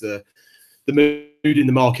reflects the mood in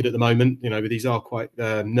the market at the moment. You know, these are quite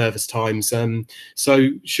nervous times. So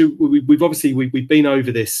we've been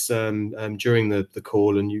over this during the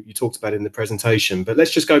call, and you talked about it in the presentation. But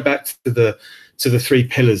let's just go back to the three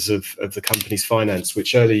pillars of the company's finance,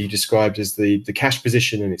 which earlier you described as the cash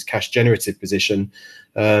position and its cash generative position,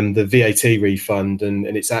 the VAT refund, and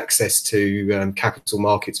its access to capital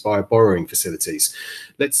markets via borrowing facilities.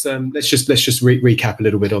 Let's just recap a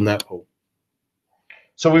little bit on that, Paul.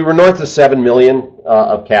 So we were north of 7 million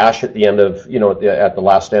of cash at the end of, at the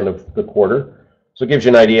last end of the quarter. So it gives you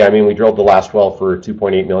an idea. I mean, we drilled the last well for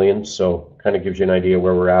 2.8 million. So kind of gives you an idea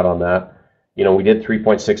where we're at on that. We did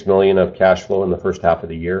 3.6 million of cash flow in the first half of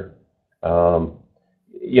the year.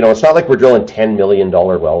 It's not like we're drilling $10 million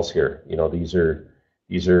wells here. These are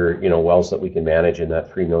wells that we can manage in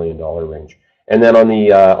that $3 million range. And then on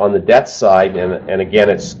the debt side, and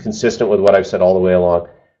again, it's consistent with what I've said all the way along.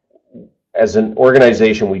 As an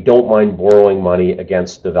organization, we don't mind borrowing money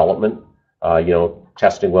against development,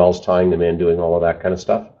 testing wells, tying them in, doing all of that kind of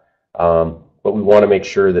stuff. But we want to make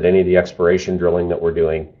sure that any of the exploration drilling that we're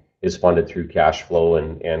doing is funded through cash flow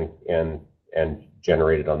and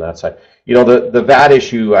generated on that side. The VAT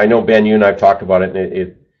issue, I know, Ben, you and I have talked about it, and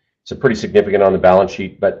it's a pretty significant on the balance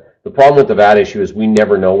sheet. But the problem with the VAT issue is we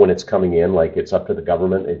never know when it's coming in. Like, it's up to the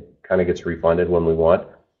government. It kind of gets refunded when we want.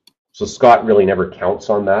 So Scott really never counts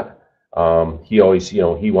on that. He always,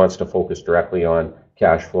 he wants to focus directly on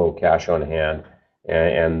cash flow, cash on hand,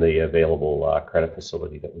 and the available credit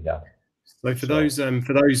facility that we have. So for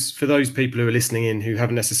those people who are listening in who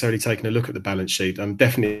haven't necessarily taken a look at the balance sheet, I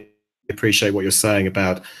definitely appreciate what you're saying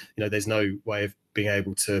about, there's no way of being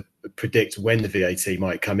able to predict when the VAT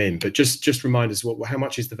might come in. But just remind us, how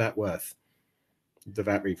much is the VAT worth? The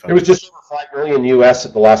VAT refund. It was just over $5 million US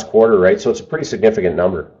at the last quarter, right? So it's a pretty significant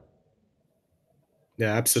number.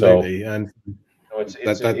 Yeah, absolutely. So, and it's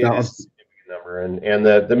a significant number, and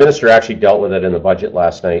the minister actually dealt with it in the budget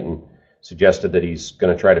last night and suggested that he's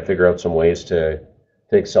going to try to figure out some ways to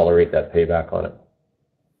accelerate that payback on it.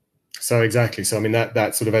 So exactly. So I mean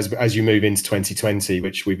that sort of as you move into 2020,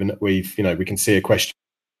 which we can see a question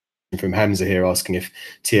from Hamza here asking if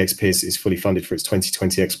TXP is fully funded for its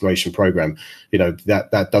 2020 exploration program.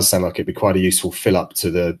 That does sound like it'd be quite a useful fill up to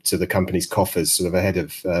the company's coffers, sort of ahead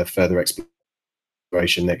of further exploration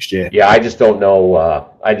next year. Yeah, I just don't know.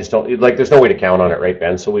 There's no way to count on it, right,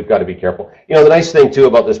 Ben? So we've got to be careful. The nice thing too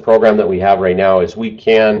about this program that we have right now is we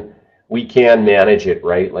can manage it,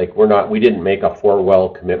 right? Like, we didn't make a 4-well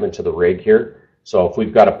commitment to the rig here. So if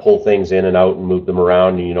we've got to pull things in and out and move them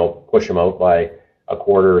around and, push them out by a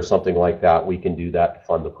quarter or something like that, we can do that to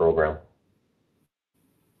fund the program.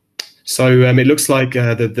 So it looks like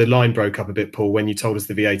the line broke up a bit, Paul, when you told us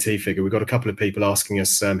the VAT figure. We've got a couple of people asking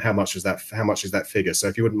us how much is that figure. So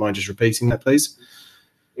if you wouldn't mind just repeating that, please.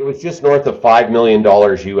 It was just north of $5 million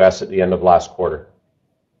US at the end of last quarter.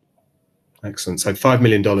 Excellent. So $5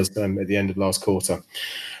 million at the end of last quarter.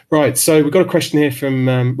 Right. So we've got a question here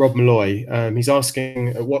from Rob Malloy. He's asking,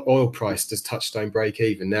 at what oil price does Touchstone break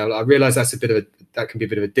even? Now, I realise that can be a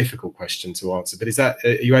bit of a difficult question to answer, but are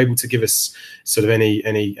you able to give us sort of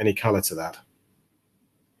any colour to that?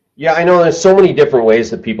 Yeah, I know there's so many different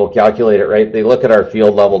ways that people calculate it, right? They look at our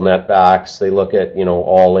field level netbacks, they look at,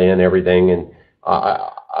 all in everything. And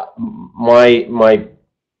my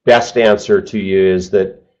best answer to you is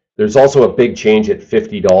that there's also a big change at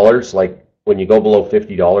 $50. Like, when you go below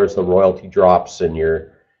 $50, the royalty drops and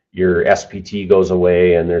your SPT goes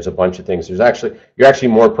away, and there's a bunch of things. You're actually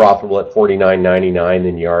more profitable at $49.99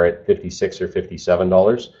 than you are at $56 or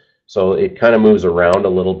 $57. So it kind of moves around a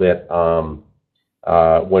little bit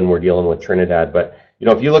when we're dealing with Trinidad. But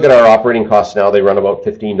if you look at our operating costs now, they run about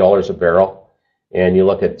 $15 a barrel, and you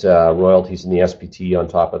look at royalties and the SPT on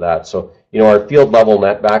top of that. So our field level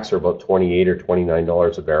netbacks are about $28 or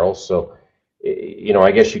 $29 a barrel. So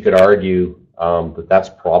I guess you could argue that that's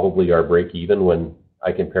probably our break even when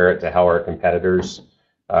I compare it to how our competitors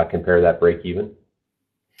compare that break even.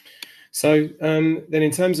 So then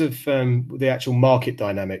in terms of the actual market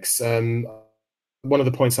dynamics, one of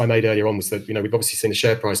the points I made earlier on was that, we've obviously seen the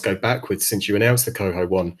share price go backwards since you announced the Coho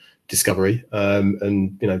 1 discovery.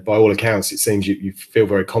 And, by all accounts, it seems you feel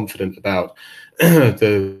very confident about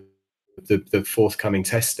the forthcoming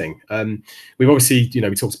testing. We've obviously,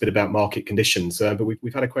 we talked a bit about market conditions, but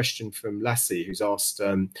we've had a question from Lassie who's asked,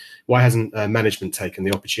 why hasn't management taken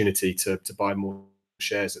the opportunity to buy more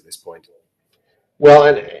shares at this point? Well,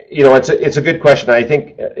 and it's a good question. I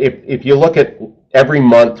think if you look at every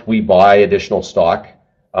month we buy additional stock,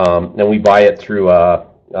 and we buy it through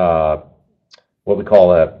what we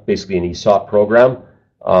call basically an ESOP program,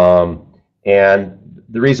 and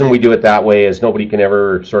the reason we do it that way is nobody can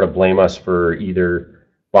ever sort of blame us for either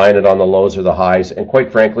buying it on the lows or the highs, and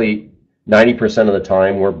quite frankly, 90% of the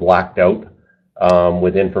time we're blacked out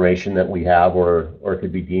with information that we have or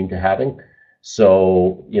could be deemed to having.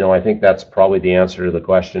 So, I think that's probably the answer to the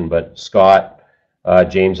question. But Scott,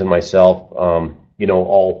 James, and myself,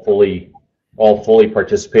 all fully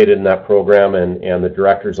participated in that program, and the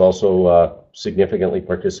directors also significantly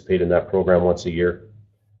participate in that program once a year.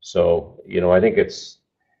 So, I think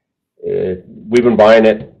we've been buying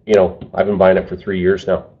it. I've been buying it for 3 years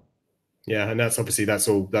now. Yeah, and that's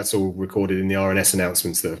all recorded in the RNS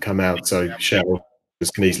announcements that have come out. So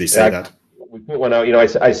shareholders can easily see that. We put one out.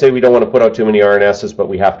 I say we don't want to put out too many RNSs, but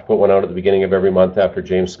we have to put one out at the beginning of every month after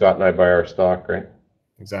James, Scott, and I buy our stock, right?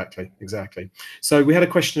 Exactly. So we had a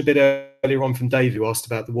question a bit earlier on from Dave who asked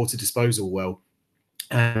about the water disposal well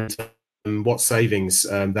and what savings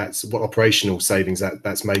what operational savings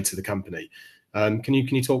that's made to the company. Can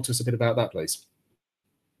you talk to us a bit about that, please?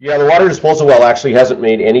 Yeah, the water disposal well actually hasn't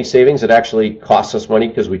made any savings. It actually costs us money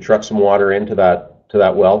because we truck some water into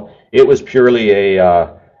that well. It was purely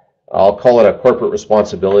I'll call it a corporate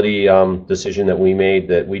responsibility decision that we made,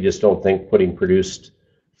 that we just don't think putting produced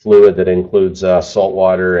fluid that includes salt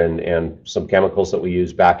water and some chemicals that we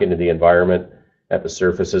use back into the environment at the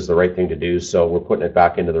surface is the right thing to do. So we're putting it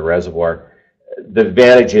back into the reservoir. The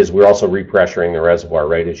advantage is we're also repressuring the reservoir,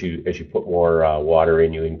 right? As you put more water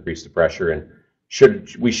in, you increase the pressure, and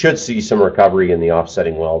we should see some recovery in the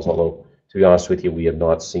offsetting wells. Although, to be honest with you, we have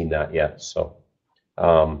not seen that yet. So.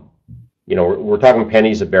 We're talking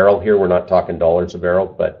pennies a barrel here. We're not talking dollars a barrel,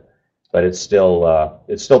 but it's still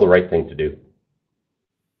the right thing to do.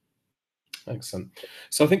 Excellent.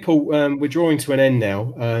 So I think, Paul, we're drawing to an end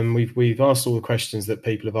now. We've asked all the questions that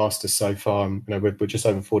people have asked us so far. We're just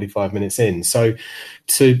over 45 minutes in. So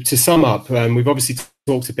to sum up, we've obviously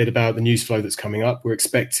talked a bit about the news flow that's coming up. We're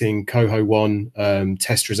expecting Coho 1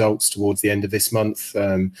 test results towards the end of this month.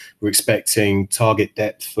 We're expecting target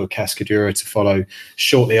depth for Cascadura to follow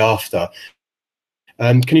shortly after.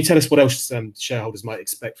 Can you tell us what else shareholders might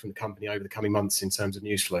expect from the company over the coming months in terms of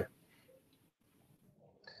news flow?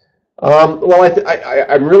 Well,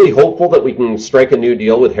 I'm really hopeful that we can strike a new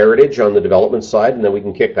deal with Heritage on the development side, and then we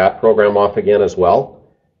can kick that program off again as well.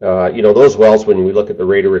 Those wells, when we look at the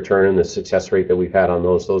rate of return and the success rate that we've had on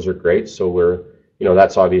those are great. So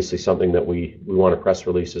that's obviously something that we want to press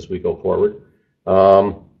release as we go forward.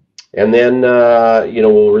 And then,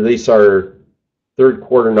 we'll release our third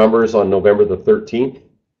quarter numbers on November the 13th.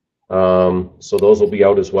 So those will be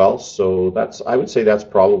out as well. So I would say that's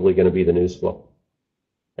probably going to be the news flow.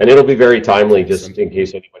 And it'll be very timely, just in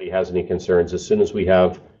case anybody has any concerns. As soon as we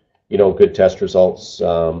have, good test results,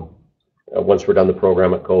 once we're done the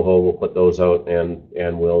program at Coho, we'll put those out, and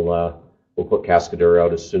we'll put Cascadura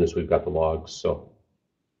out as soon as we've got the logs. So.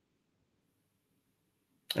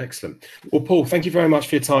 Excellent. Well, Paul, thank you very much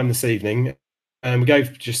for your time this evening. We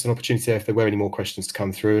gave just an opportunity if there were any more questions to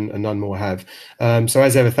come through, and none more have. So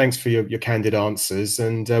as ever, thanks for your candid answers,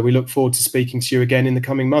 and we look forward to speaking to you again in the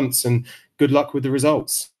coming months, and good luck with the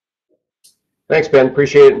results. Thanks, Ben.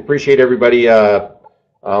 Appreciate everybody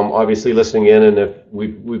obviously listening in, and if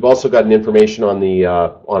we've also gotten information on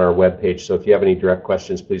our webpage, so if you have any direct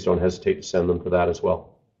questions, please don't hesitate to send them to that as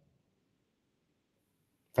well.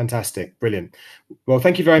 Fantastic, brilliant. Well,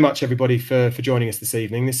 thank you very much, everybody, for joining us this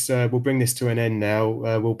evening. We'll bring this to an end now.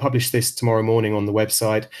 We'll publish this tomorrow morning on the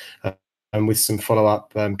website, and with some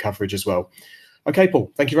follow-up coverage as well. Okay,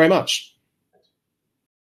 Paul, thank you very much.